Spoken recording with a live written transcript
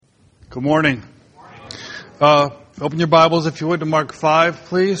Good morning. Open your Bibles, if you would, to Mark 5,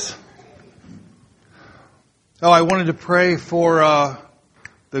 please. I wanted to pray for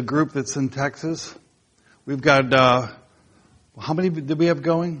the group that's in Texas. We've got, how many did we have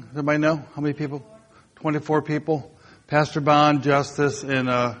going? Does anybody know? How many people? 24 people. Pastor Bond, Justice,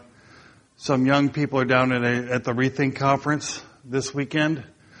 and some young people are down at the Rethink Conference this weekend.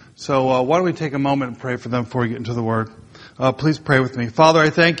 So why don't we take a moment and pray for them before we get into the Word. Please pray with me. Father, I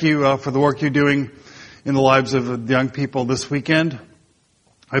thank you for the work you're doing in the lives of the young people this weekend.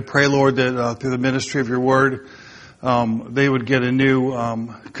 I pray, Lord, that through the ministry of your Word, they would get a new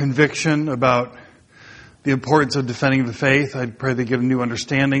conviction about the importance of defending the faith. I pray they get a new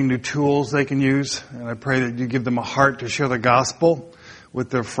understanding, new tools they can use. And I pray that you give them a heart to share the gospel with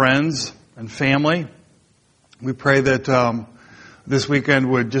their friends and family. We pray that this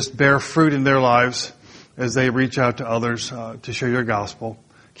weekend would just bear fruit in their lives as they reach out to others to share your gospel.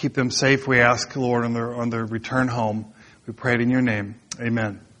 Keep them safe, we ask, Lord, on their return home. We pray it in your name.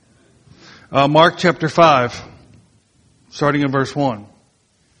 Amen. Mark chapter 5, starting in verse 1.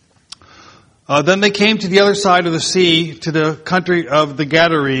 Then they came to the other side of the sea, to the country of the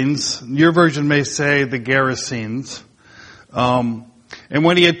Gadarenes. Your version may say the Gerasenes. And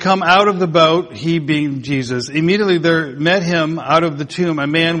when he had come out of the boat, he being Jesus, immediately there met him out of the tomb a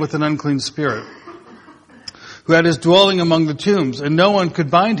man with an unclean spirit, who had his dwelling among the tombs, and no one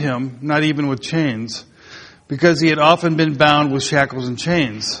could bind him, not even with chains, because he had often been bound with shackles and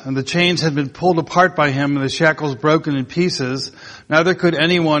chains. And the chains had been pulled apart by him, and the shackles broken in pieces. Neither could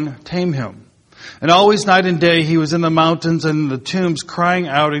anyone tame him. And always night and day he was in the mountains and in the tombs, crying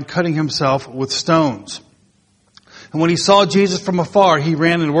out and cutting himself with stones. And when he saw Jesus from afar, he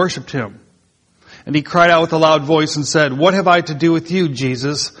ran and worshipped him. And he cried out with a loud voice and said, "What have I to do with you,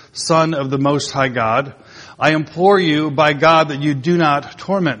 Jesus, Son of the Most High God? I implore you by God that you do not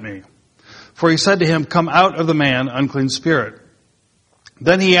torment me." For he said to him, "Come out of the man, unclean spirit."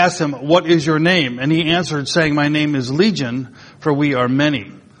 Then he asked him, "What is your name?" And he answered, saying, "My name is Legion, for we are many."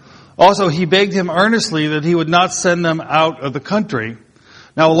 Also he begged him earnestly that he would not send them out of the country.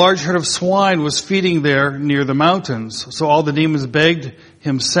 Now a large herd of swine was feeding there near the mountains. So all the demons begged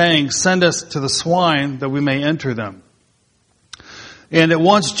him, saying, "Send us to the swine that we may enter them." And at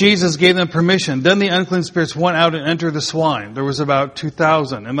once Jesus gave them permission. Then the unclean spirits went out and entered the swine. There was about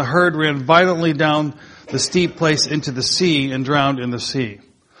 2,000. And the herd ran violently down the steep place into the sea and drowned in the sea.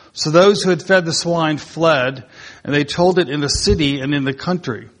 So those who had fed the swine fled, and they told it in the city and in the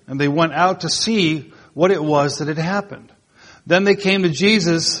country. And they went out to see what it was that had happened. Then they came to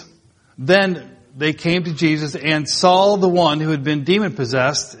Jesus and saw the one who had been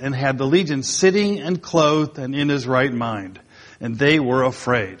demon-possessed and had the legion sitting and clothed and in his right mind. And they were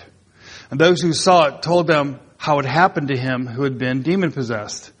afraid. And those who saw it told them how it happened to him who had been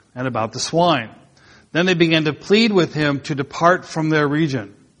demon-possessed and about the swine. Then they began to plead with him to depart from their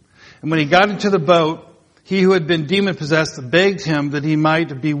region. And when he got into the boat, he who had been demon-possessed begged him that he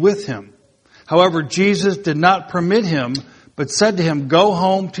might be with him. However, Jesus did not permit him, but said to him, "Go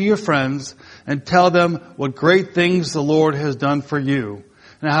home to your friends and tell them what great things the Lord has done for you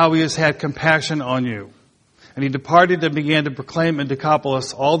and how he has had compassion on you." And he departed and began to proclaim in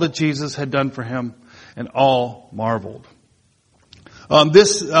Decapolis all that Jesus had done for him, and all marveled.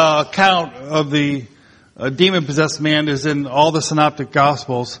 This account of the demon-possessed man is in all the synoptic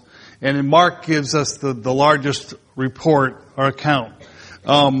gospels, and Mark gives us the largest report or account.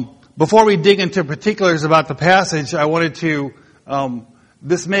 Before we dig into particulars about the passage, I wanted to,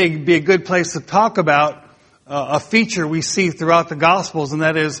 this may be a good place to talk about a feature we see throughout the Gospels, and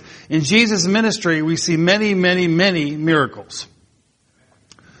that is, in Jesus' ministry, we see many, many, many miracles.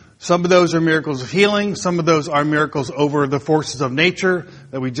 Some of those are miracles of healing. Some of those are miracles over the forces of nature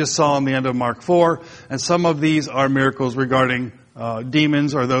that we just saw in the end of Mark 4. And some of these are miracles regarding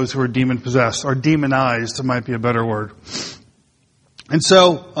demons or those who are demon-possessed, or demonized, might be a better word. And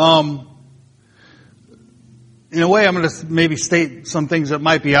so, in a way, I'm going to maybe state some things that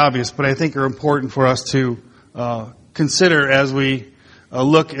might be obvious, but I think are important for us to consider as we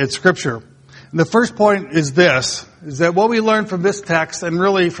look at Scripture. And the first point is this, is that what we learn from this text, and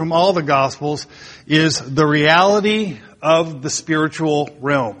really from all the Gospels, is the reality of the spiritual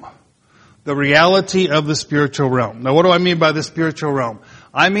realm. The reality of the spiritual realm. Now, what do I mean by the spiritual realm?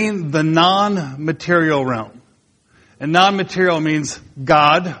 I mean the non-material realm. And non-material means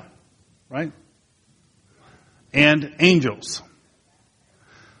God, right? And angels.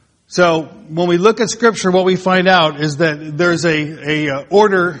 So when we look at Scripture, what we find out is that there's a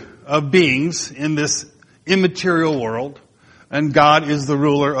order of beings in this immaterial world, and God is the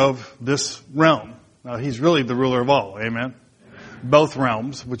ruler of this realm. Now, He's really the ruler of all. Amen. both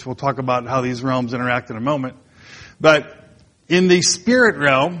realms, which we'll talk about how these realms interact in a moment. But in the spirit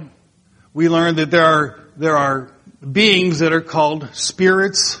realm, we learn that there are beings that are called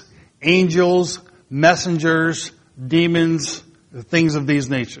spirits, angels, messengers, demons, things of this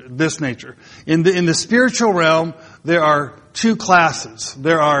nature. In the spiritual realm, there are two classes.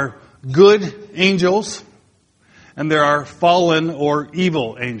 There are good angels, and there are fallen or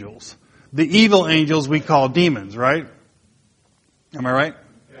evil angels. The evil angels we call demons, right? Am I right?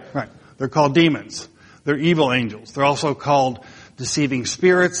 Yeah. Right. They're called demons. They're evil angels. They're also called deceiving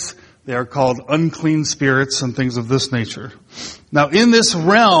spirits. They are called unclean spirits and things of this nature. Now, in this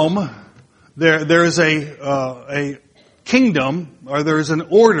realm, there is a kingdom, or there is an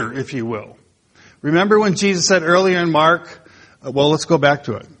order, if you will. Remember when Jesus said earlier in Mark, let's go back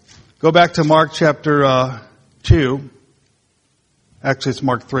to it. Go back to Mark chapter 2. Actually, it's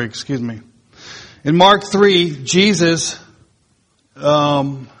Mark 3, excuse me. In Mark 3, Jesus,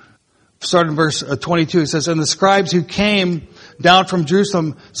 starting in verse 22, he says, "And the scribes who came down from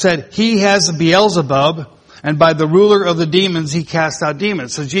Jerusalem said, 'He has Beelzebub, and by the ruler of the demons he cast out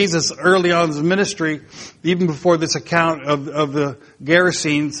demons.'" So Jesus, early on in his ministry, even before this account of the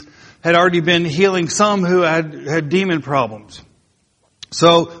Gerasenes, had already been healing some who had demon problems.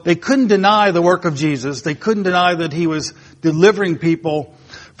 So they couldn't deny the work of Jesus. They couldn't deny that he was delivering people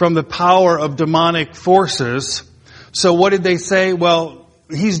from the power of demonic forces. So what did they say? Well,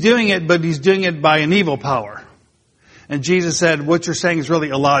 he's doing it, but he's doing it by an evil power. And Jesus said, what you're saying is really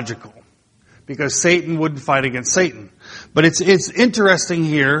illogical, because Satan wouldn't fight against Satan. But it's interesting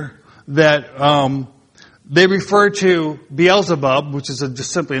here that they refer to Beelzebub, which is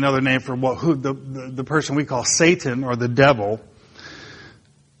just simply another name for the person we call Satan or the devil,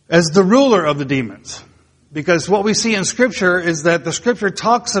 as the ruler of the demons. Because what we see in Scripture is that the Scripture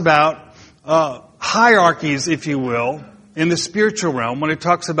talks about hierarchies, if you will, in the spiritual realm, when it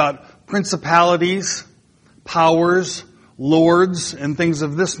talks about principalities, powers, lords, and things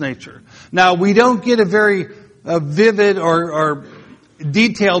of this nature. Now, we don't get a very vivid or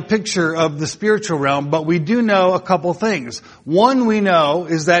detailed picture of the spiritual realm, but we do know a couple things. One we know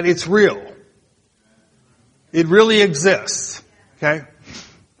is that it's real. It really exists. Okay?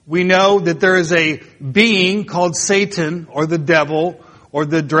 We know that there is a being called Satan or the devil or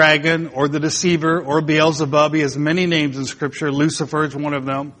the dragon or the deceiver or Beelzebub. He has many names in Scripture. Lucifer is one of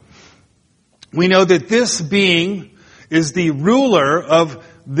them. We know that this being is the ruler of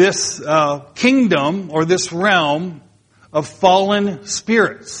this kingdom or this realm of fallen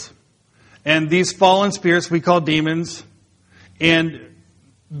spirits. And these fallen spirits we call demons. And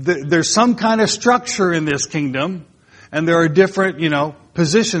there's some kind of structure in this kingdom. And there are different,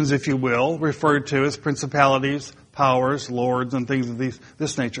 positions, if you will, referred to as principalities, powers, lords, and things of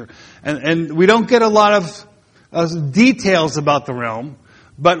this nature. And we don't get a lot of details about the realm,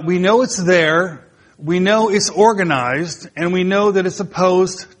 but we know it's there, we know it's organized, and we know that it's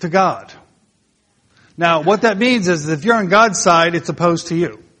opposed to God. Now, what that means is that if you're on God's side, it's opposed to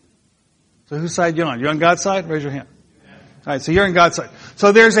you. So whose side are you on? You're on God's side? Raise your hand. All right, so you're on God's side.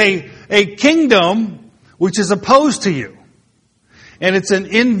 So there's a kingdom which is opposed to you. And it's an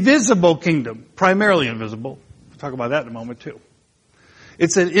invisible kingdom, primarily invisible. We'll talk about that in a moment too.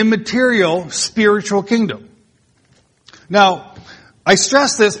 It's an immaterial spiritual kingdom. Now, I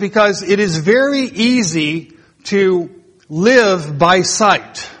stress this because it is very easy to live by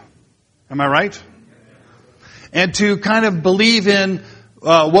sight. Am I right? And to kind of believe in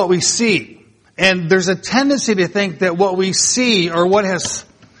what we see. And there's a tendency to think that what we see or what has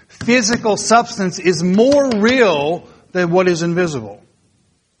physical substance is more real than what is invisible.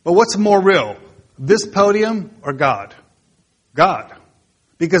 But what's more real? This podium or God? God.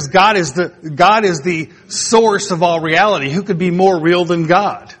 Because God is the source of all reality. Who could be more real than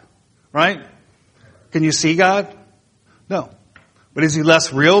God? Right? Can you see God? No. But is he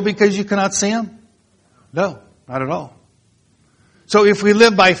less real because you cannot see him? No, not at all. So if we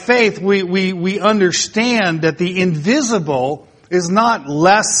live by faith, we understand that the invisible is not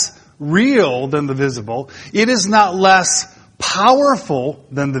less real than the visible. It is not less powerful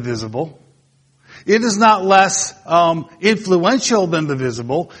than the visible. It is not less influential than the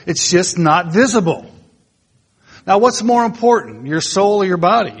visible. It's just not visible. Now, what's more important, your soul or your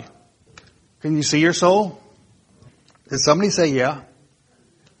body? Can you see your soul? Did somebody say yeah?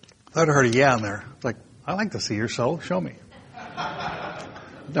 I thought I heard a yeah in there. It's like, I like to see your soul. Show me.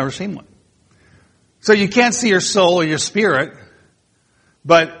 I've never seen one. So you can't see your soul or your spirit,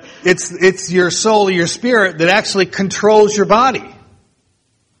 but it's your soul or your spirit that actually controls your body.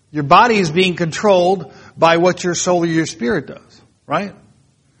 Your body is being controlled by what your soul or your spirit does, right?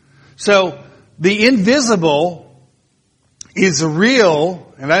 So the invisible is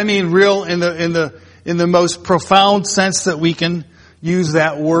real, and I mean real in the most profound sense that we can use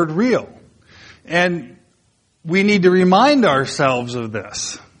that word real. And we need to remind ourselves of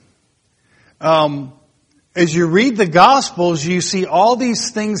this. As you read the Gospels, you see all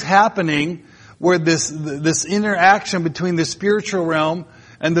these things happening where this interaction between the spiritual realm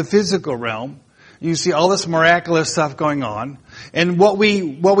and the physical realm. You see all this miraculous stuff going on. And what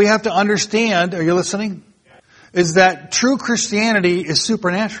we have to understand, are you listening? Is that true Christianity is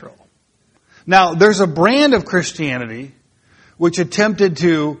supernatural. Now, there's a brand of Christianity which attempted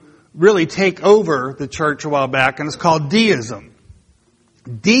to really take over the church a while back, and it's called deism.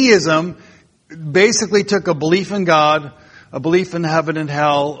 Deism basically took a belief in God, a belief in heaven and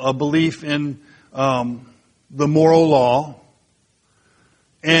hell, a belief in the moral law,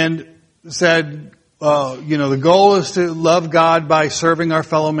 and said, the goal is to love God by serving our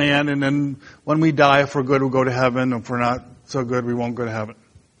fellow man, and then when we die, if we're good, we'll go to heaven. If we're not so good, we won't go to heaven.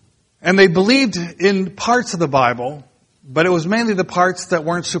 And they believed in parts of the Bible, but it was mainly the parts that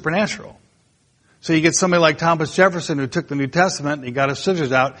weren't supernatural. So you get somebody like Thomas Jefferson who took the New Testament, and he got his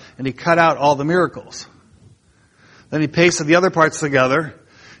scissors out, and he cut out all the miracles. Then he pasted the other parts together,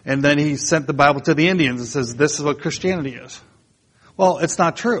 and then he sent the Bible to the Indians and says, this is what Christianity is. Well, it's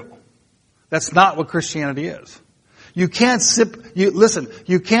not true. That's not what Christianity is. You can't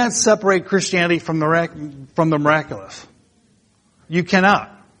separate Christianity from the miraculous. You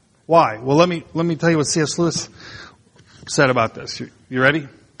cannot. Why? Well, let me tell you what C.S. Lewis said about this. You ready?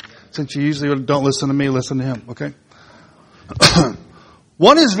 Since you usually don't listen to me, listen to him, okay?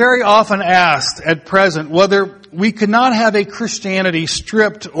 One is very often asked at present whether we could not have a Christianity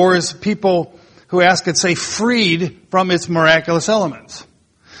stripped, or as people who ask it say, freed from its miraculous elements.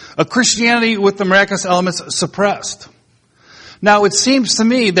 A Christianity with the miraculous elements suppressed. Now, it seems to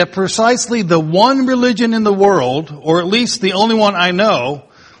me that precisely the one religion in the world, or at least the only one I know,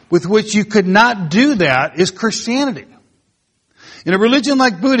 with which you could not do that is Christianity. In a religion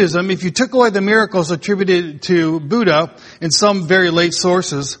like Buddhism, if you took away the miracles attributed to Buddha in some very late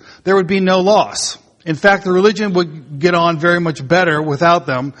sources, there would be no loss. In fact, the religion would get on very much better without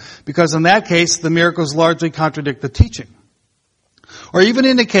them, because in that case, the miracles largely contradict the teaching. Or even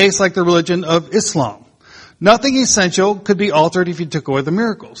in a case like the religion of Islam, nothing essential could be altered if you took away the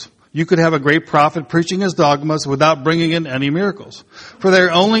miracles. You could have a great prophet preaching his dogmas without bringing in any miracles, for they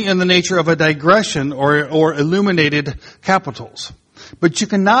are only in the nature of a digression or illuminated capitals. But you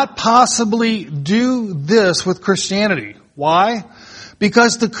cannot possibly do this with Christianity. Why?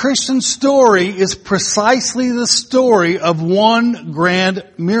 Because the Christian story is precisely the story of one grand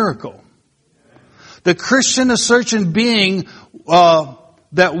miracle. The Christian assertion being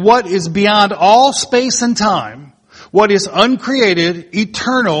that what is beyond all space and time, what is uncreated,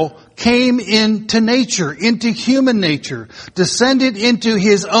 eternal, came into nature, into human nature, descended into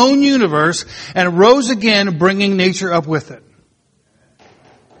his own universe, and rose again, bringing nature up with it.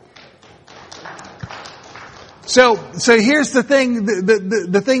 So here's the thing,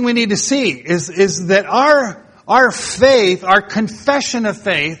 the thing we need to see is that our faith, our confession of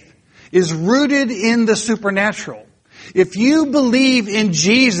faith, is rooted in the supernatural. If you believe in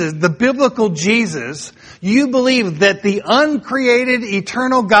Jesus, the biblical Jesus, you believe that the uncreated,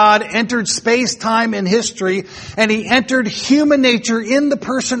 eternal God entered space, time, and history, and he entered human nature in the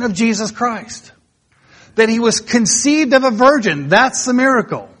person of Jesus Christ. That he was conceived of a virgin. That's the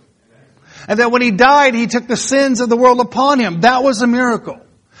miracle. And that when he died, he took the sins of the world upon him. That was a miracle.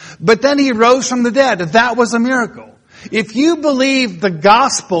 But then he rose from the dead. That was a miracle. If you believe the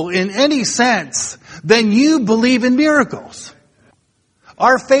gospel in any sense, then you believe in miracles.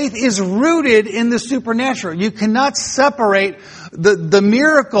 Our faith is rooted in the supernatural. You cannot separate the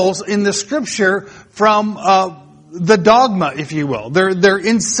miracles in the scripture from the dogma, if you will. They're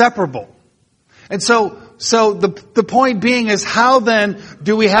inseparable. And so the point being is, how then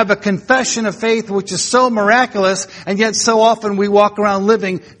do we have a confession of faith which is so miraculous, and yet so often we walk around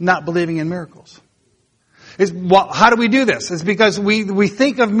living not believing in miracles? How do we do this? It's because we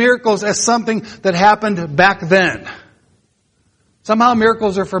think of miracles as something that happened back then. Somehow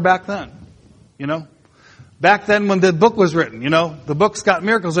miracles are for back then. Back then when the book was written, the book's got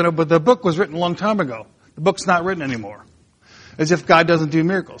miracles in it, but the book was written a long time ago. The book's not written anymore. As if God doesn't do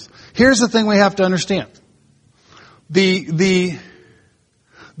miracles. Here's the thing we have to understand. The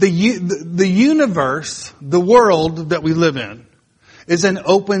universe, the world that we live in, is an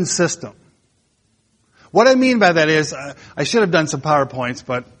open system. What I mean by that is, I should have done some PowerPoints,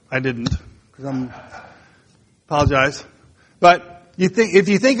 but I didn't, because apologize. But if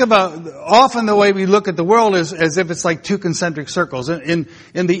you think about, often the way we look at the world is as if it's like two concentric circles. In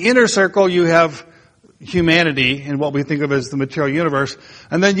the inner circle, you have humanity in what we think of as the material universe.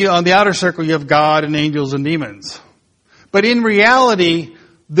 And then on the outer circle, you have God and angels and demons. But in reality,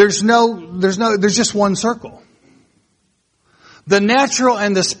 there's just one circle. The natural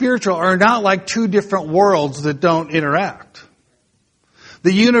and the spiritual are not like two different worlds that don't interact.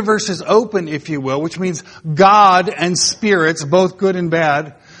 The universe is open, if you will, which means God and spirits, both good and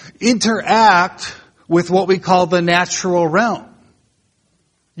bad, interact with what we call the natural realm.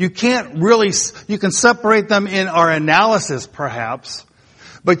 You can separate them in our analysis perhaps,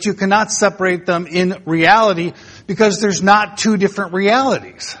 but you cannot separate them in reality because there's not two different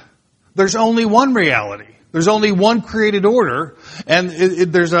realities. There's only one reality. There's only one created order, and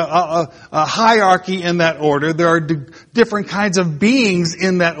there's a hierarchy in that order. There are different kinds of beings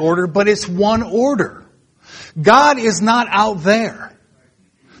in that order, but it's one order. God is not out there.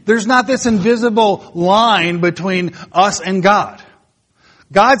 There's not this invisible line between us and God.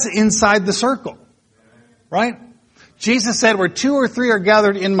 God's inside the circle, right? Jesus said, where two or three are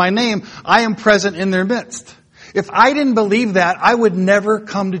gathered in my name, I am present in their midst. If I didn't believe that, I would never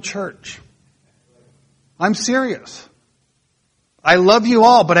come to church. I'm serious. I love you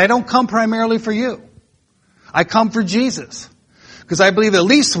all, but I don't come primarily for you. I come for Jesus. Because I believe at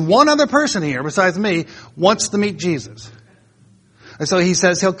least one other person here besides me wants to meet Jesus. And so he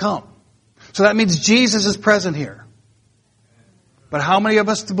says he'll come. So that means Jesus is present here. But how many of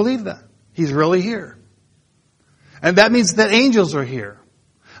us to believe that? He's really here. And that means that angels are here.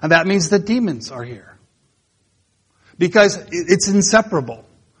 And that means that demons are here. Because it's inseparable.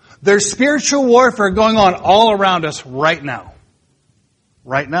 There's spiritual warfare going on all around us right now.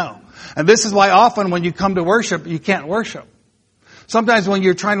 Right now. And this is why often when you come to worship, you can't worship. Sometimes when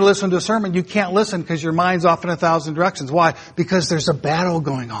you're trying to listen to a sermon, you can't listen because your mind's off in 1,000 directions. Why? Because there's a battle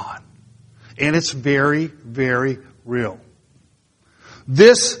going on. And it's very, very real.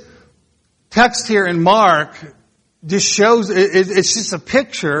 This text here in Mark just shows, it's just a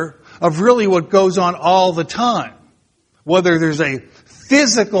picture of really what goes on all the time. Whether there's a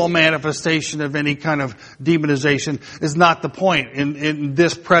physical manifestation of any kind of demonization is not the point in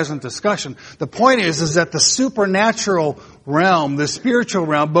this present discussion. The point is that the supernatural realm, the spiritual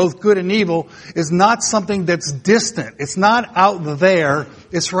realm, both good and evil, is not something that's distant. It's not out there.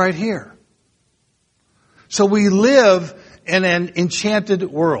 It's right here. So we live in an enchanted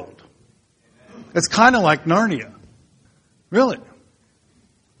world. It's kind of like Narnia. Really.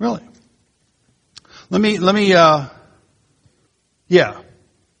 Really.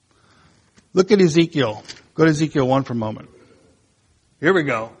 Look at Ezekiel. Go to Ezekiel 1 for a moment. Here we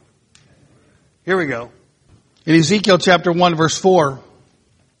go. In Ezekiel chapter 1 verse 4,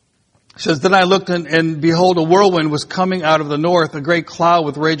 it says, Then I looked and behold a whirlwind was coming out of the north, a great cloud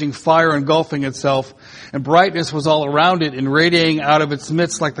with raging fire engulfing itself, and brightness was all around it and radiating out of its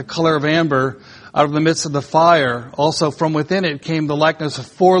midst like the color of amber out of the midst of the fire. Also from within it came the likeness of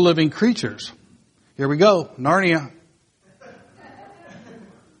 4 living creatures. Here we go. Narnia.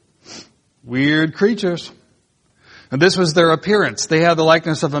 Weird creatures. And this was their appearance. They had the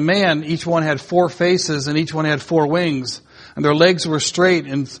likeness of a man. Each one had 4 faces and each one had 4 wings. And their legs were straight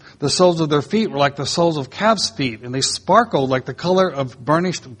and the soles of their feet were like the soles of calves' feet. And they sparkled like the color of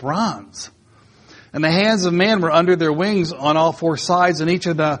burnished bronze. And the hands of man were under their wings on all 4 sides. And each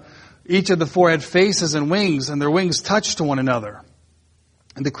of the 4 had faces and wings, and their wings touched one another.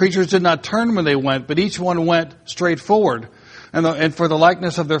 And the creatures did not turn when they went, but each one went straight forward. And for the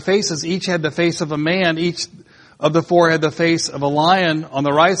likeness of their faces, each had the face of a man, each of the 4 had the face of a lion on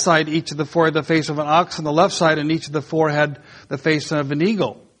the right side, each of the 4 had the face of an ox on the left side, and each of the 4 had the face of an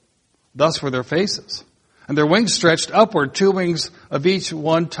eagle. Thus were their faces. And their wings stretched upward, 2 wings of each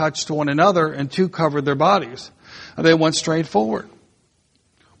one touched one another, and 2 covered their bodies. And they went straight forward.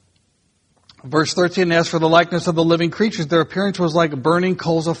 Verse 13, as for the likeness of the living creatures, their appearance was like burning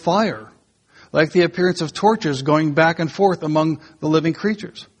coals of fire, like the appearance of torches going back and forth among the living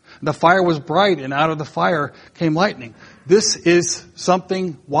creatures. The fire was bright, and out of the fire came lightning. This is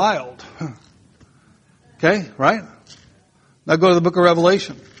something wild. Okay, right? Now go to the book of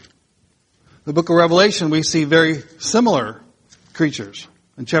Revelation. The book of Revelation, we see very similar creatures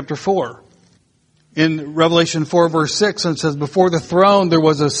in chapter 4. In Revelation 4 verse 6, it says, Before the throne there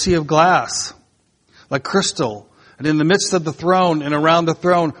was a sea of glass, like crystal. And in the midst of the throne and around the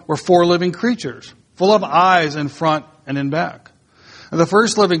throne were 4 living creatures, full of eyes in front and in back. And the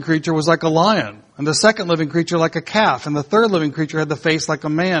first living creature was like a lion, and the second living creature like a calf, and the third living creature had the face like a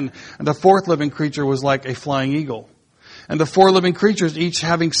man, and the 4th living creature was like a flying eagle. And the 4 living creatures, each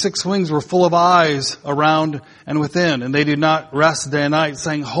having 6 wings, were full of eyes around and within, and they did not rest day and night,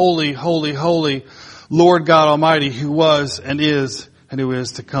 saying, Holy, holy, holy, Lord God Almighty, who was and who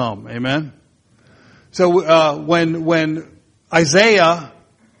is to come. Amen? So when Isaiah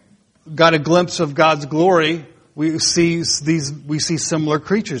got a glimpse of God's glory, we see similar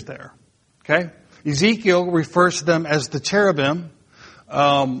creatures there. Okay? Ezekiel refers to them as the cherubim.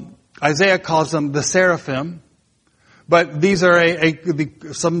 Isaiah calls them the seraphim. But these are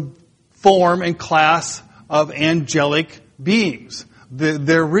some form and class of angelic beings.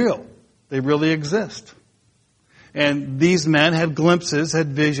 They're real. They really exist. And these men had glimpses, had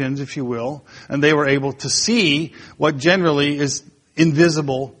visions, if you will, and they were able to see what generally is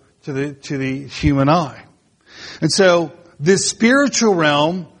invisible to the human eye. And so this spiritual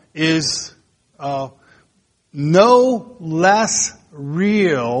realm is no less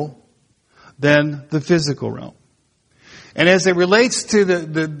real than the physical realm. And as it relates to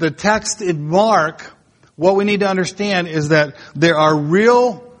the text in Mark, what we need to understand is that there are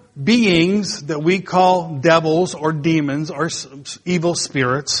real beings that we call devils or demons or evil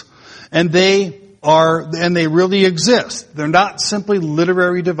spirits, and they really exist. They're not simply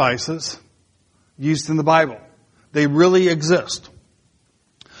literary devices used in the Bible. They really exist.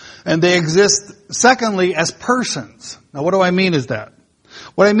 And they exist, secondly, as persons. Now, what do I mean is that?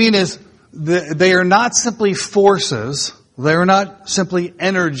 What I mean is they are not simply forces. They are not simply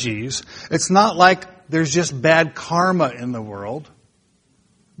energies. It's not like there's just bad karma in the world.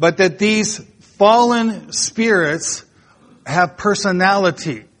 But that these fallen spirits have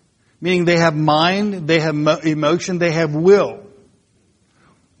personality. Meaning they have mind, they have emotion, they have will.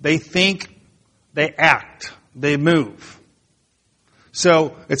 They think, they act, they move.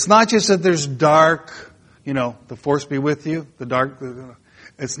 So it's not just that there's dark, the force be with you, the dark.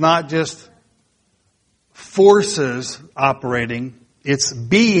 It's not just forces operating. It's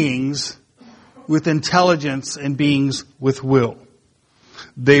beings with intelligence and beings with will.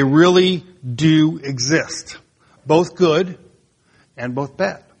 They really do exist. Both good and both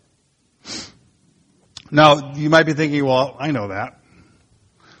bad. Now, you might be thinking, well, I know that.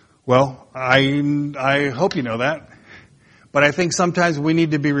 Well, I hope you know that. But I think sometimes we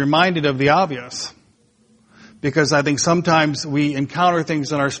need to be reminded of the obvious. Because I think sometimes we encounter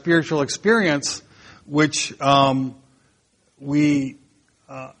things in our spiritual experience which we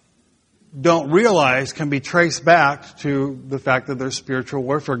don't realize can be traced back to the fact that there's spiritual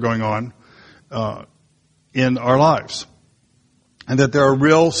warfare going on in our lives. And that there are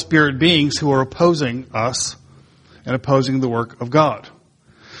real spirit beings who are opposing us and opposing the work of God.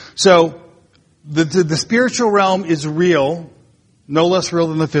 So, the spiritual realm is real, no less real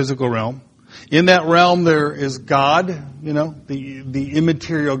than the physical realm. In that realm there is God, the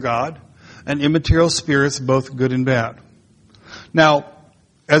immaterial God, and immaterial spirits, both good and bad. Now,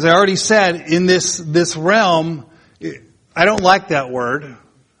 as I already said, in this realm, I don't like that word.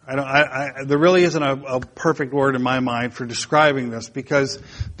 There really isn't a perfect word in my mind for describing this, because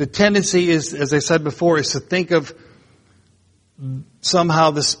the tendency is, as I said before, is to think of somehow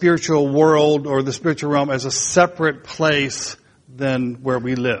the spiritual world or the spiritual realm as a separate place than where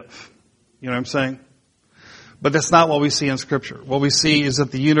we live. You know what I'm saying? But that's not what we see in Scripture. What we see is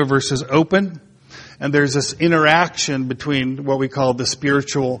that the universe is open, and there's this interaction between what we call the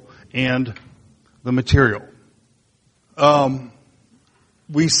spiritual and the material.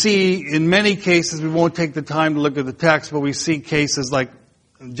 We see, in many cases, we won't take the time to look at the text, but we see cases like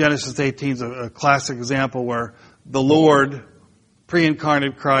Genesis 18 is a classic example where the Lord,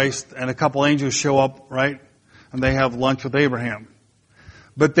 pre-incarnate Christ, and a couple angels show up, right? And they have lunch with Abraham.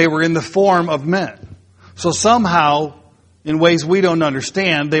 But they were in the form of men. So somehow, in ways we don't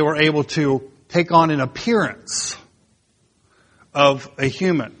understand, they were able to take on an appearance of a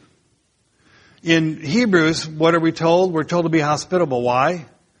human. In Hebrews, what are we told? We're told to be hospitable. Why?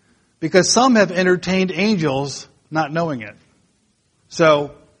 Because some have entertained angels not knowing it.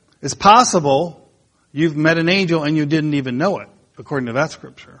 So, it's possible you've met an angel and you didn't even know it, according to that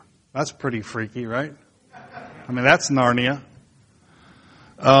scripture. That's pretty freaky, right? I mean, that's Narnia.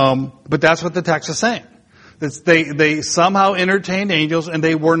 But that's what the text is saying. They somehow entertained angels and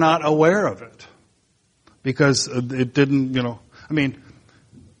they were not aware of it. Because it didn't,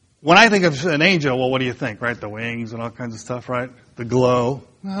 when I think of an angel, well, what do you think, right? The wings and all kinds of stuff, right? The glow,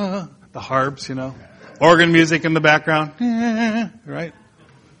 the harps, organ music in the background, right?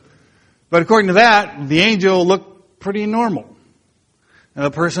 But according to that, the angel looked pretty normal. And the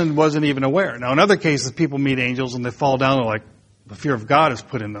person wasn't even aware. Now, in other cases, people meet angels and they fall down and like the fear of God is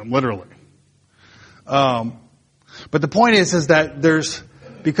put in them, literally. But the point is that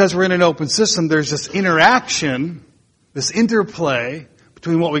because we're in an open system, there's this interaction, this interplay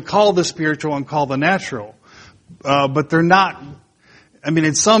between what we call the spiritual and call the natural. But they're not,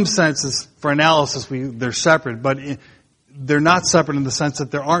 in some senses, for analysis, they're separate, but they're not separate in the sense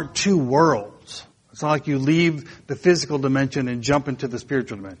that there aren't two worlds It's not like you leave the physical dimension and jump into the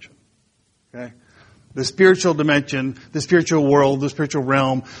spiritual dimension. Okay? The spiritual dimension, the spiritual world, the spiritual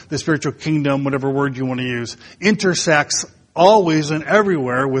realm, the spiritual kingdom, whatever word you want to use, intersects always and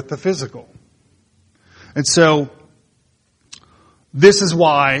everywhere with the physical. And so, this is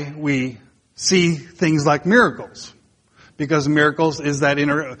why we see things like miracles. Because miracles is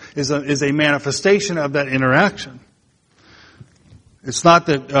is a manifestation of that interaction. It's not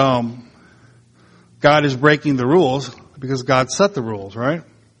that God is breaking the rules, because God set the rules, right?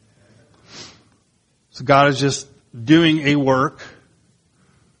 So God is just doing a work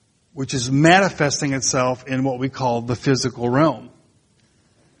which is manifesting itself in what we call the physical realm.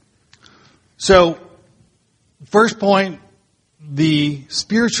 So, first point, the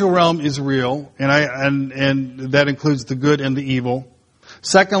spiritual realm is real, and that includes the good and the evil.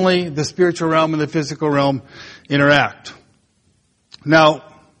 Secondly, the spiritual realm and the physical realm interact. Now,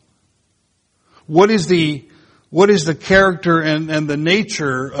 what is the character and the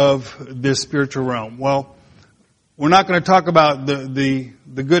nature of this spiritual realm? Well, we're not going to talk about the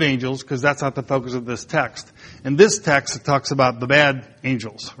good angels, because that's not the focus of this text. In this text, it talks about the bad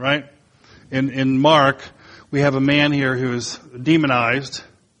angels, right? In Mark, we have a man here who is demonized,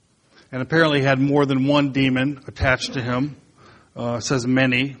 and apparently had more than one demon attached to him. It says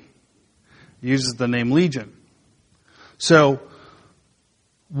many. He uses the name Legion. So,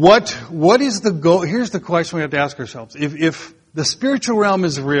 what is the goal? Here's the question we have to ask ourselves. If the spiritual realm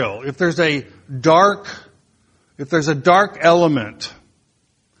is real, if there's a dark element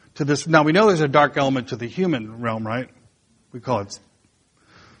to this, now we know there's a dark element to the human realm, right? We call it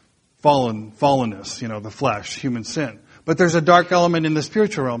fallenness, the flesh, human sin. But there's a dark element in the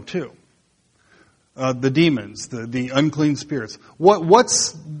spiritual realm too. The demons, the unclean spirits.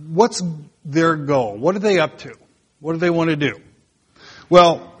 What's their goal? What are they up to? What do they want to do?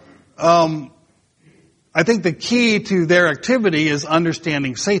 Well, I think the key to their activity is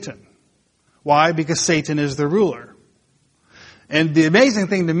understanding Satan. Why? Because Satan is the ruler. And the amazing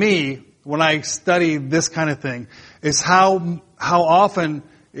thing to me, when I study this kind of thing, is how often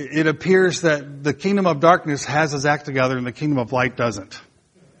it appears that the kingdom of darkness has his act together and the kingdom of light doesn't.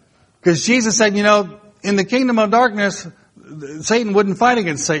 Because Jesus said, in the kingdom of darkness, Satan wouldn't fight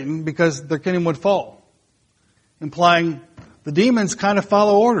against Satan because their kingdom would fall. Implying the demons kind of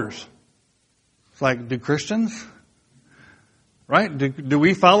follow orders. It's like, do Christians? Right? Do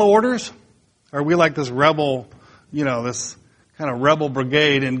we follow orders? Or are we like this rebel, this kind of rebel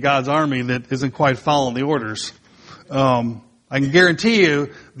brigade in God's army that isn't quite following the orders? I can guarantee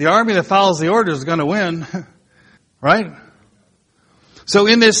you, the army that follows the orders is going to win. Right? So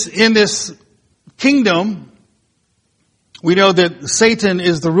in this kingdom, we know that Satan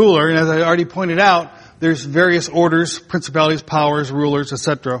is the ruler, and as I already pointed out, there's various orders, principalities, powers, rulers,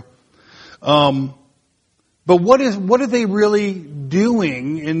 etc. But what are they really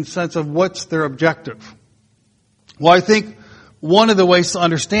doing in sense of what's their objective? Well, I think one of the ways to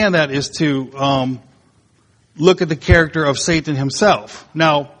understand that is to look at the character of Satan himself.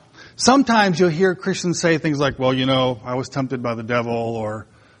 Now, sometimes you'll hear Christians say things like, well, I was tempted by the devil, or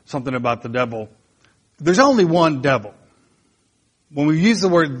something about the devil. There's only one devil. When we use the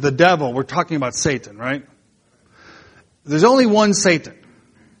word the devil, we're talking about Satan, right? There's only one Satan.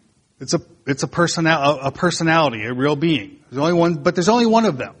 It's a personality, a real being. There's only one, but there's only one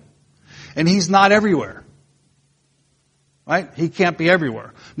of them. And he's not everywhere. Right? He can't be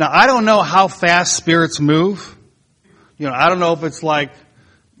everywhere. Now, I don't know how fast spirits move. I don't know if it's like,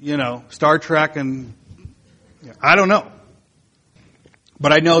 Star Trek and, I don't know.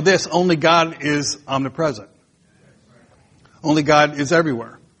 But I know this, only God is omnipresent. Only God is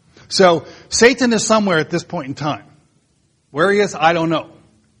everywhere. So, Satan is somewhere at this point in time. Where he is, I don't know.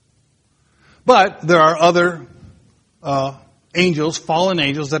 But there are other angels, fallen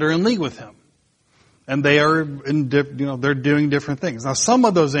angels, that are in league with him. And they are, they're doing different things. Now, some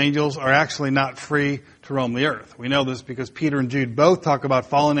of those angels are actually not free to roam the earth. We know this because Peter and Jude both talk about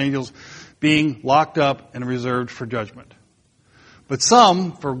fallen angels being locked up and reserved for judgment. But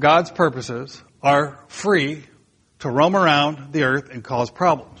some, for God's purposes, are free to roam around the earth and cause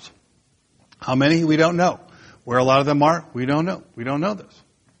problems. How many? We don't know. Where a lot of them are, we don't know. We don't know this.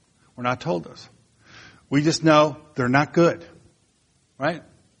 We're not told this. We just know they're not good. Right?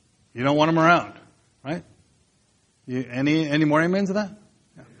 You don't want them around. Right? Any more amens to that?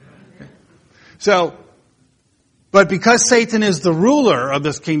 Yeah. Okay. So, but because Satan is the ruler of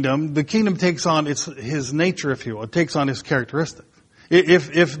this kingdom, the kingdom takes on his nature, if you will. It takes on his characteristics.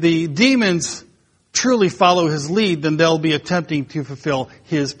 If the demons truly follow his lead, then they'll be attempting to fulfill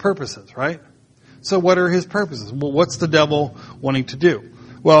his purposes, right? So what are his purposes? Well, what's the devil wanting to do?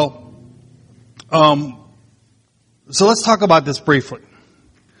 Well, So let's talk about this briefly.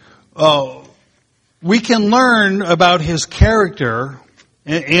 We can learn about his character,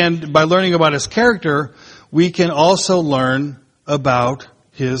 and by learning about his character, we can also learn about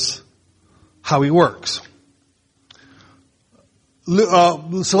how he works.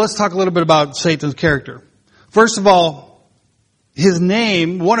 So let's talk a little bit about Satan's character. First of all,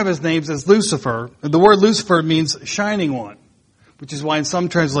 one of his names is Lucifer. The word Lucifer means shining one, which is why in some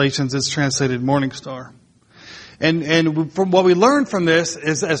translations it's translated morning star. And from what we learn from this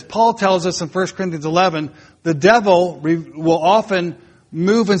is, as Paul tells us in 1 Corinthians 11, the devil will often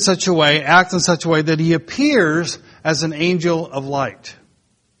move in such a way, act in such a way that he appears as an angel of light.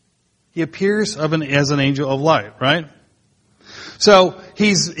 He appears as an angel of light, right? So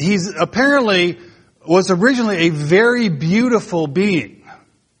he's apparently was originally a very beautiful being.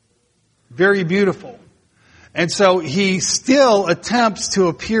 Very beautiful. And so he still attempts to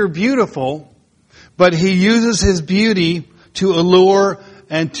appear beautiful, but he uses his beauty to allure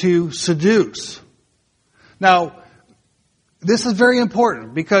and to seduce. Now, this is very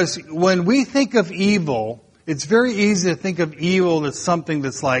important because when we think of evil, it's very easy to think of evil as something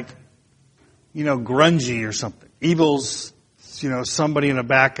that's like, grungy or something. Evil's, somebody in a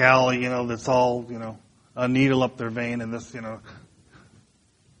back alley, that's all, a needle up their vein and this,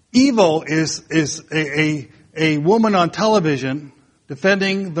 Evil is a woman on television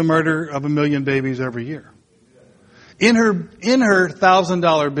defending the murder of 1 million babies every year. In her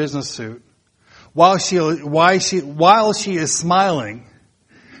 $1,000 business suit, while she is smiling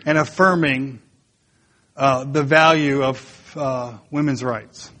and affirming the value of women's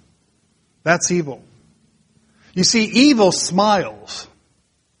rights. That's evil. You see, evil smiles.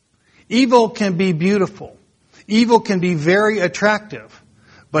 Evil can be beautiful. Evil can be very attractive,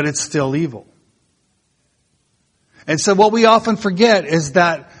 but it's still evil. And so what we often forget is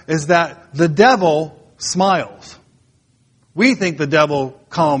that the devil smiles. We think the devil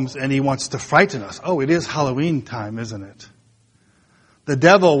comes and he wants to frighten us. Oh, it is Halloween time, isn't it? The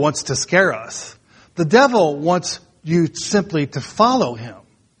devil wants to scare us. The devil wants you simply to follow him.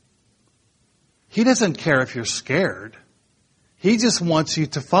 He doesn't care if you're scared. He just wants you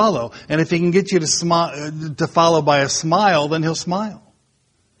to follow. And if he can get you to follow by a smile, then he'll smile.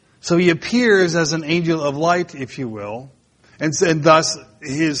 So he appears as an angel of light, if you will, and thus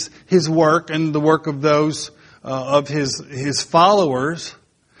his work and the work of those of his followers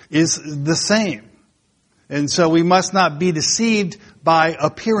is the same. And so we must not be deceived by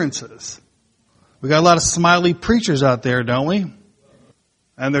appearances. We got a lot of smiley preachers out there, don't we?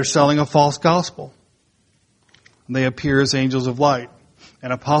 And they're selling a false gospel. And they appear as angels of light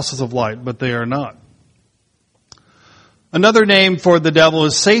and apostles of light, but they are not. Another name for the devil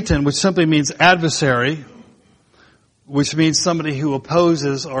is Satan, which simply means adversary, which means somebody who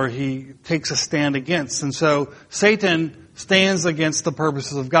opposes or he takes a stand against. And so Satan stands against the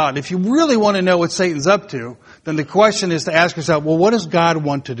purposes of God. If you really want to know what Satan's up to, then the question is to ask yourself, well, what does God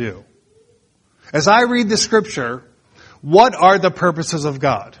want to do? As I read the scripture, what are the purposes of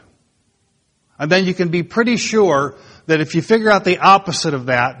God? And then you can be pretty sure that if you figure out the opposite of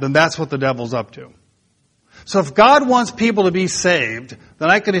that, then that's what the devil's up to. So if God wants people to be saved, then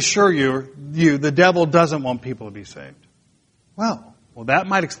I can assure you the devil doesn't want people to be saved. Well, that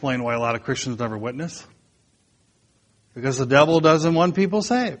might explain why a lot of Christians never witness. Because the devil doesn't want people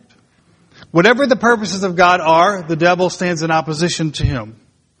saved. Whatever the purposes of God are, the devil stands in opposition to him.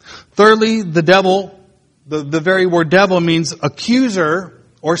 Thirdly, the devil, the very word devil means accuser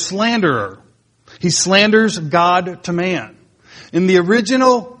or slanderer. He slanders God to man. In the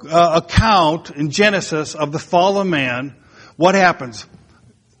original account in Genesis of the fall of man, what happens?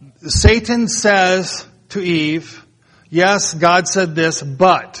 Satan says to Eve, yes, God said this,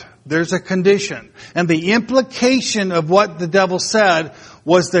 but there's a condition. And the implication of what the devil said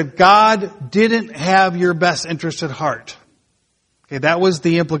was that God didn't have your best interest at heart. Okay, that was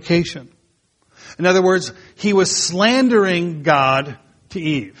the implication. In other words, he was slandering God to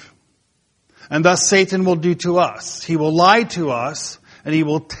Eve. And thus Satan will do to us. He will lie to us, and he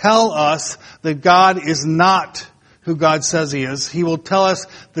will tell us that God is not who God says he is. He will tell us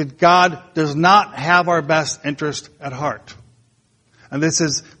that God does not have our best interest at heart. And this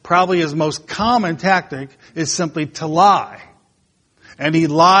is probably his most common tactic, is simply to lie. And he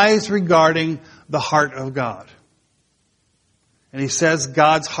lies regarding the heart of God. And he says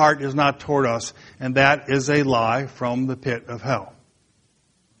God's heart is not toward us, and that is a lie from the pit of hell.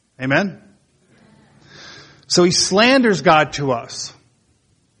 Amen? So he slanders God to us.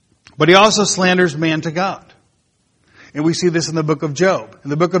 But he also slanders man to God. And we see this in the book of Job. In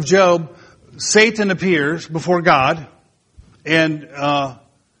the book of Job, Satan appears before God, and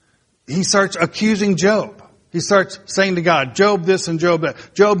he starts accusing Job. He starts saying to God, Job this and Job that.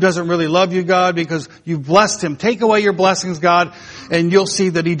 Job doesn't really love you, God, because you've blessed him. Take away your blessings, God, and you'll see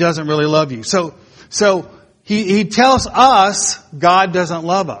that he doesn't really love you. So he tells us God doesn't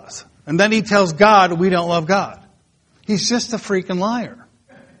love us. And then he tells God we don't love God. He's just a freaking liar.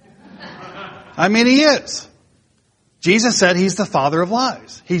 I mean, he is. Jesus said he's the father of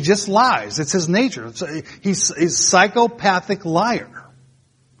lies. He just lies. It's his nature. He's a psychopathic liar.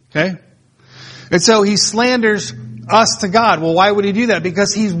 Okay? And so he slanders us to God. Well, why would he do that?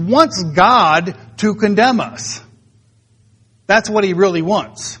 Because he wants God to condemn us. That's what he really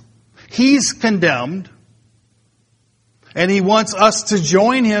wants. He's condemned, and he wants us to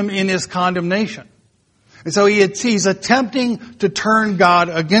join him in his condemnation. And so he's attempting to turn God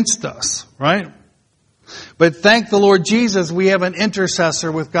against us, right? But thank the Lord Jesus, we have an intercessor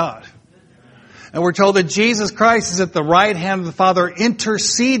with God. And we're told that Jesus Christ is at the right hand of the Father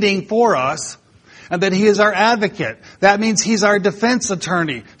interceding for us, and that he is our advocate. That means he's our defense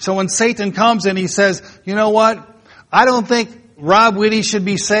attorney. So when Satan comes and he says, you know what? I don't think Rob Whitty should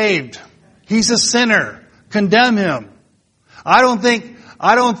be saved. He's a sinner. Condemn him. I don't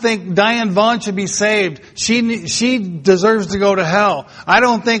think Diane Vaughn should be saved. She deserves to go to hell. I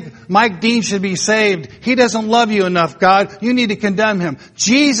don't think Mike Dean should be saved. He doesn't love you enough, God. You need to condemn him.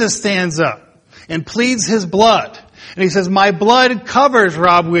 Jesus stands up and pleads his blood. And he says, my blood covers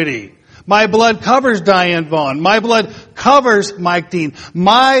Rob Whitty. My blood covers Diane Vaughn. My blood covers Mike Dean.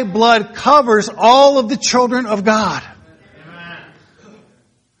 My blood covers all of the children of God.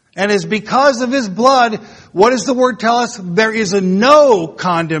 And it's because of his blood, what does the word tell us? There is a no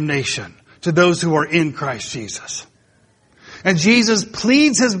condemnation to those who are in Christ Jesus. And Jesus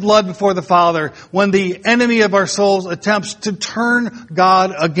pleads his blood before the Father when the enemy of our souls attempts to turn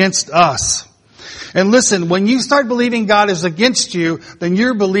God against us. And listen, when you start believing God is against you, then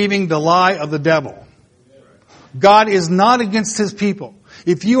you're believing the lie of the devil. God is not against his people.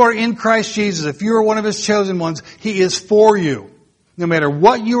 If you are in Christ Jesus, if you are one of his chosen ones, he is for you. No matter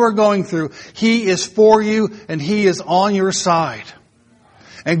what you are going through, he is for you and he is on your side.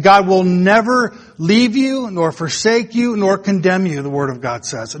 And God will never leave you, nor forsake you, nor condemn you, the Word of God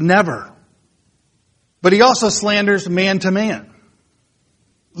says. Never. But he also slanders man to man.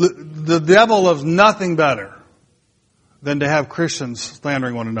 The devil loves nothing better than to have Christians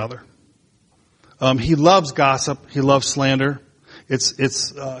slandering one another. He loves gossip. He loves slander. It's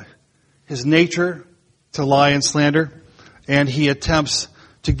his nature to lie and slander. And he attempts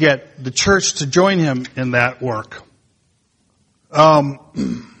to get the church to join him in that work. Let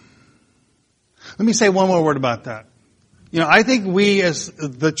me say one more word about that. I think we as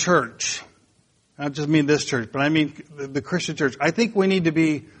the church, I don't just mean this church, but I mean the Christian church, I think we need to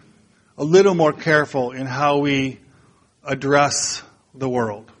be a little more careful in how we address the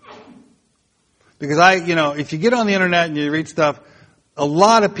world. Because if you get on the internet and you read stuff, a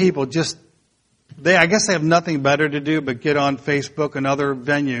lot of people I guess they have nothing better to do but get on Facebook and other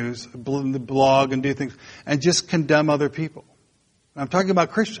venues, blog and do things, and just condemn other people. I'm talking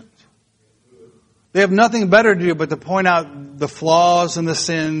about Christians. They have nothing better to do but to point out the flaws and the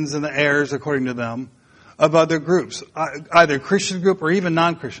sins and the errors, according to them, of other groups, either Christian group or even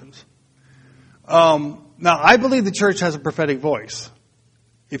non-Christians. Now, I believe the church has a prophetic voice.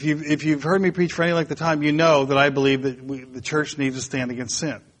 If you've heard me preach for any length of time, you know that I believe that the church needs to stand against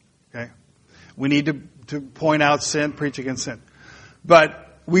sin. Okay? We need to point out sin, preach against sin.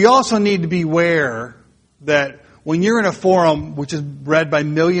 But we also need to be aware that when you're in a forum which is read by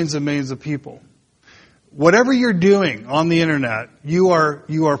millions and millions of people, whatever you're doing on the internet, you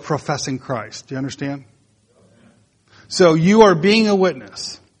are professing Christ. Do you understand? So you are being a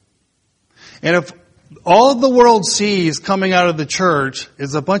witness. And if all the world sees coming out of the church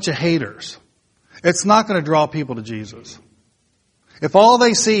is a bunch of haters, it's not going to draw people to Jesus. If all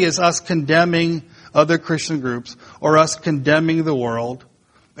they see is us condemning other Christian groups or us condemning the world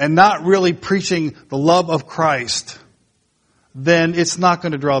and not really preaching the love of Christ, then it's not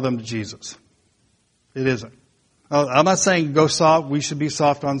going to draw them to Jesus. It isn't. I'm not saying go soft, we should be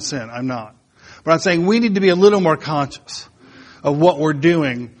soft on sin. I'm not. But I'm saying we need to be a little more conscious of what we're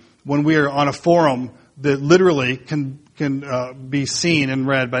doing when we are on a forum that literally can be seen and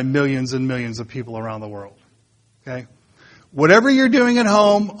read by millions and millions of people around the world. Okay? Whatever you're doing at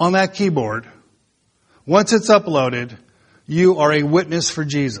home on that keyboard, once it's uploaded, you are a witness for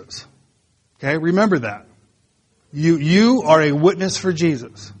Jesus. Okay? Remember that. You are a witness for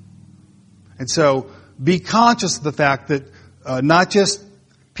Jesus. And so be conscious of the fact that not just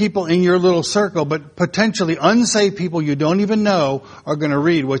people in your little circle, but potentially unsaved people you don't even know are going to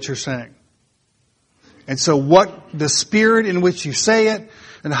read what you're saying. And so the spirit in which you say it,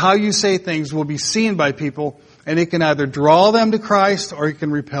 and how you say things will be seen by people, and it can either draw them to Christ or it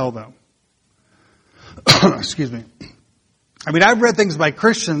can repel them. Excuse me. I mean, I've read things by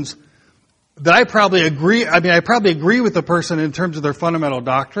Christians that I probably agree with the person in terms of their fundamental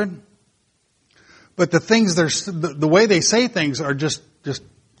doctrine, but the way they say things are just,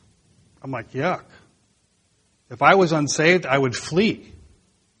 I'm like, yuck. If I was unsaved, I would flee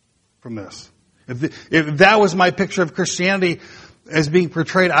from this. If that was my picture of Christianity as being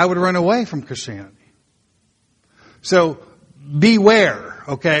portrayed, I would run away from Christianity. So beware,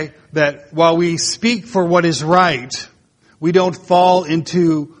 okay, that while we speak for what is right, we don't fall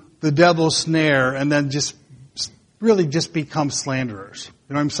into the devil's snare and then just become slanderers.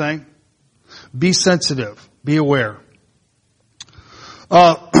 You know what I'm saying? Be sensitive. Be aware.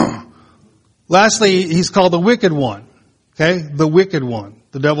 Lastly, he's called the wicked one. Okay? The wicked one.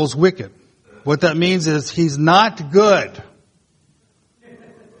 The devil's wicked. What that means is he's not good.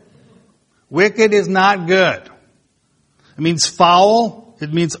 Wicked is not good. It means foul.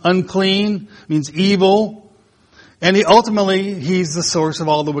 It means unclean. It means evil. And ultimately, he's the source of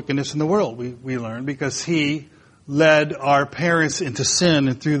all the wickedness in the world, we learn, because he led our parents into sin,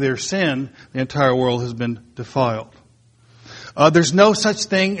 and through their sin, the entire world has been defiled. There's no such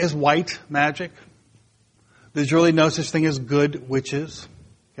thing as white magic. There's really no such thing as good witches.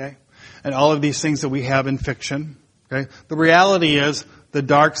 Okay? And all of these things that we have in fiction. Okay? The reality is the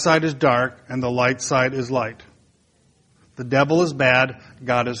dark side is dark and the light side is light. The devil is bad,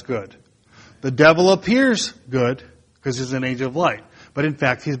 God is good. The devil appears good because he's an angel of light, but in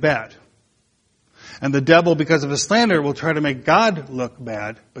fact he's bad. And the devil, because of his slander, will try to make God look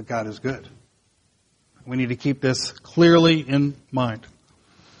bad, but God is good. We need to keep this clearly in mind.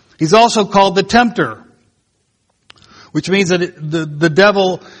 He's also called the tempter, which means that the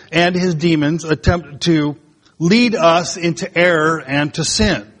devil and his demons attempt to lead us into error and to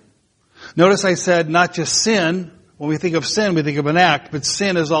sin. Notice I said not just sin. When we think of sin, we think of an act, but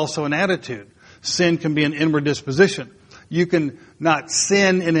sin is also an attitude. Sin can be an inward disposition. You can not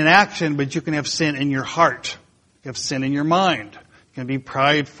sin in an action, but you can have sin in your heart. You have sin in your mind. You can be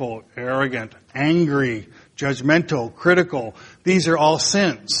prideful, arrogant, angry, judgmental, critical. These are all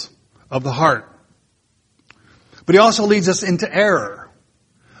sins of the heart. But he also leads us into error.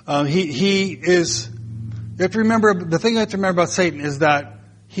 You have to remember, the thing you have to remember about Satan is that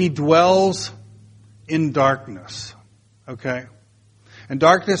he dwells in darkness. Okay? And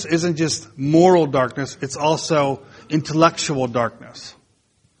darkness isn't just moral darkness, it's also intellectual darkness.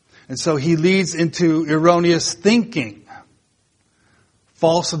 And so he leads into erroneous thinking,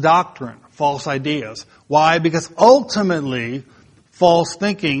 false doctrine, false ideas. Why? Because ultimately, false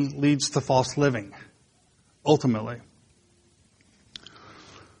thinking leads to false living. Ultimately.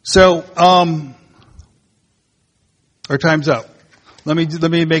 So, our time's up. Let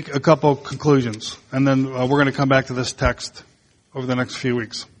me make a couple conclusions, and then we're going to come back to this text over the next few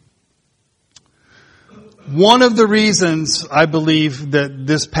weeks. One of the reasons I believe that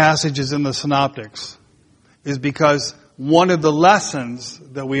this passage is in the Synoptics is because one of the lessons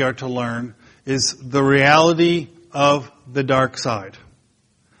that we are to learn is the reality of the dark side.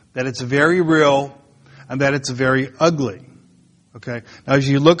 That it's very real and that it's very ugly. Okay? Now as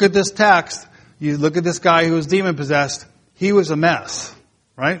you look at this text, you look at this guy who was demon-possessed, he was a mess.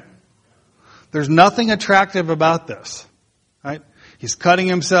 Right? There's nothing attractive about this. Right? He's cutting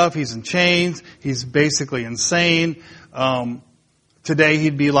himself. He's in chains. He's basically insane. Today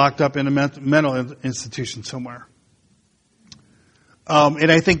he'd be locked up in a mental institution somewhere.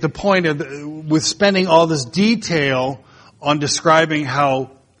 And I think the point with spending all this detail on describing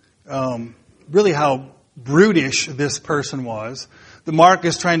how brutish this person was, the Mark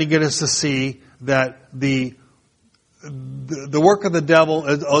is trying to get us to see that the work of the devil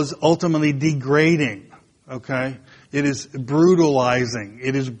is ultimately degrading. Okay? It is brutalizing.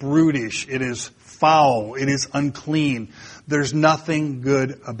 It is brutish. It is foul. It is unclean. There's nothing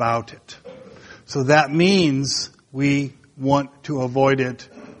good about it. So that means we want to avoid it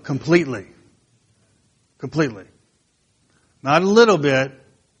completely. Completely. Not a little bit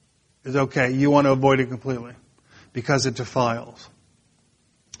is okay. You want to avoid it completely because it defiles.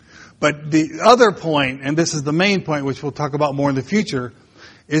 But the other point, and this is the main point, which we'll talk about more in the future,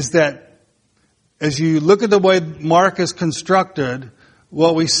 is that as you look at the way Mark is constructed,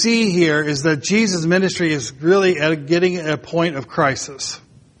 what we see here is that Jesus' ministry is really getting at a point of crisis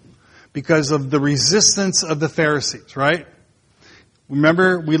because of the resistance of the Pharisees, right?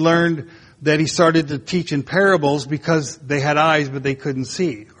 Remember, we learned that he started to teach in parables because they had eyes but they couldn't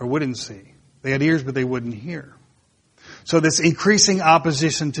see or wouldn't see. They had ears but they wouldn't hear. So this increasing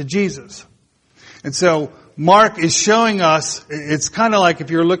opposition to Jesus. And so Mark is showing us, it's kind of like if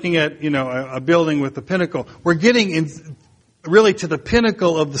you're looking at, a building with the pinnacle. We're getting really to the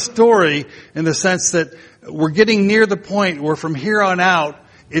pinnacle of the story in the sense that we're getting near the point where from here on out,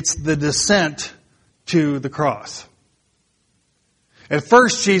 it's the descent to the cross. At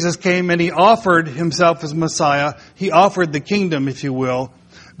first, Jesus came and he offered himself as Messiah. He offered the kingdom, if you will.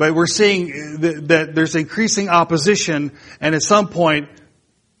 But we're seeing that there's increasing opposition, and at some point,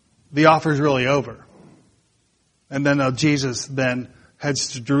 the offer is really over. And then Jesus then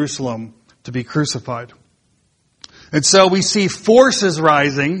heads to Jerusalem to be crucified. And so we see forces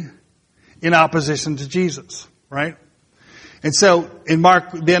rising in opposition to Jesus, right? And so in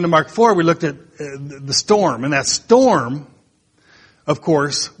the end of Mark 4, we looked at the storm, and that storm, of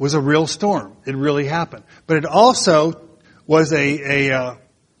course, was a real storm. It really happened. But it also was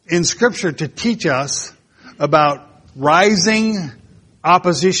in Scripture to teach us about rising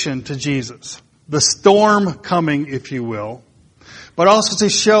opposition to Jesus. The storm coming, if you will. But also to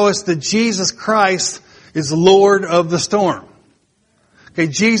show us that Jesus Christ is Lord of the storm. Okay,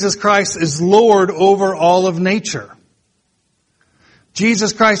 Jesus Christ is Lord over all of nature.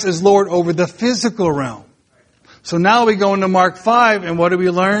 Jesus Christ is Lord over the physical realm. So now we go into Mark 5, and what do we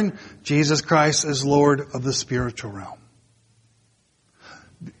learn? Jesus Christ is Lord of the spiritual realm.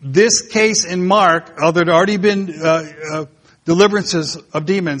 This case in Mark, although there had already been deliverances of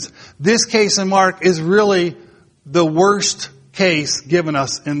demons, this case in Mark is really the worst case given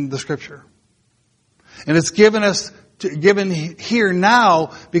us in the Scripture. And it's given here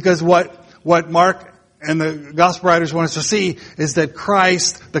now because what Mark and the gospel writers want us to see is that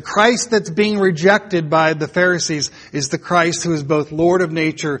the Christ that's being rejected by the Pharisees is the Christ who is both Lord of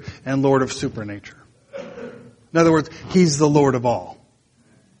nature and Lord of supernature. In other words, He's the Lord of all.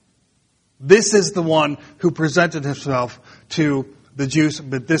 This is the one who presented Himself to the Jews,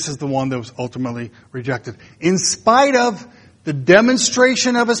 but this is the one that was ultimately rejected. In spite of the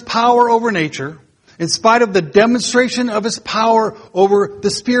demonstration of His power over nature, in spite of the demonstration of His power over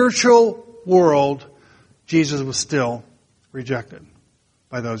the spiritual world, Jesus was still rejected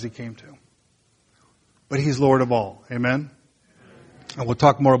by those He came to. But He's Lord of all. Amen? And we'll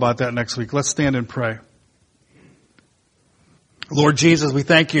talk more about that next week. Let's stand and pray. Lord Jesus, we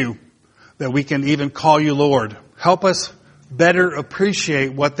thank You that we can even call You Lord. Help us better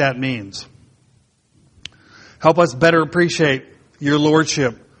appreciate what that means. Help us better appreciate Your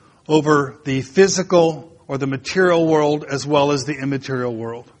lordship over the physical or the material world as well as the immaterial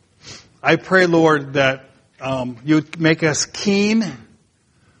world. I pray, Lord, that You would make us keen,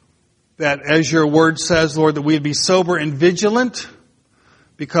 that as Your word says, Lord, that we'd be sober and vigilant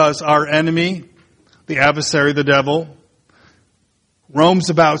because our enemy, the adversary, the devil, roams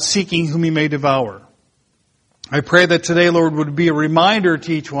about seeking whom he may devour. I pray that today, Lord, would be a reminder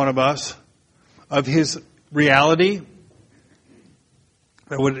to each one of us of His reality.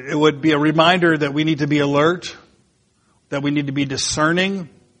 It would be a reminder that we need to be alert, that we need to be discerning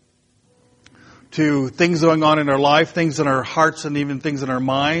to things going on in our life, things in our hearts, and even things in our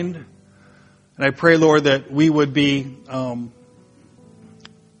mind. And I pray, Lord, that we would be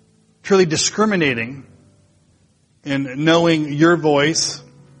truly discriminating in knowing Your voice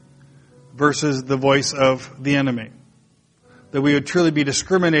versus the voice of the enemy. That we would truly be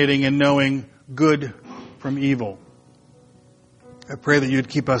discriminating in knowing good from evil. I pray that You'd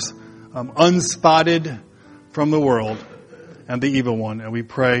keep us unspotted from the world and the evil one. And we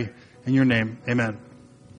pray in Your name. Amen.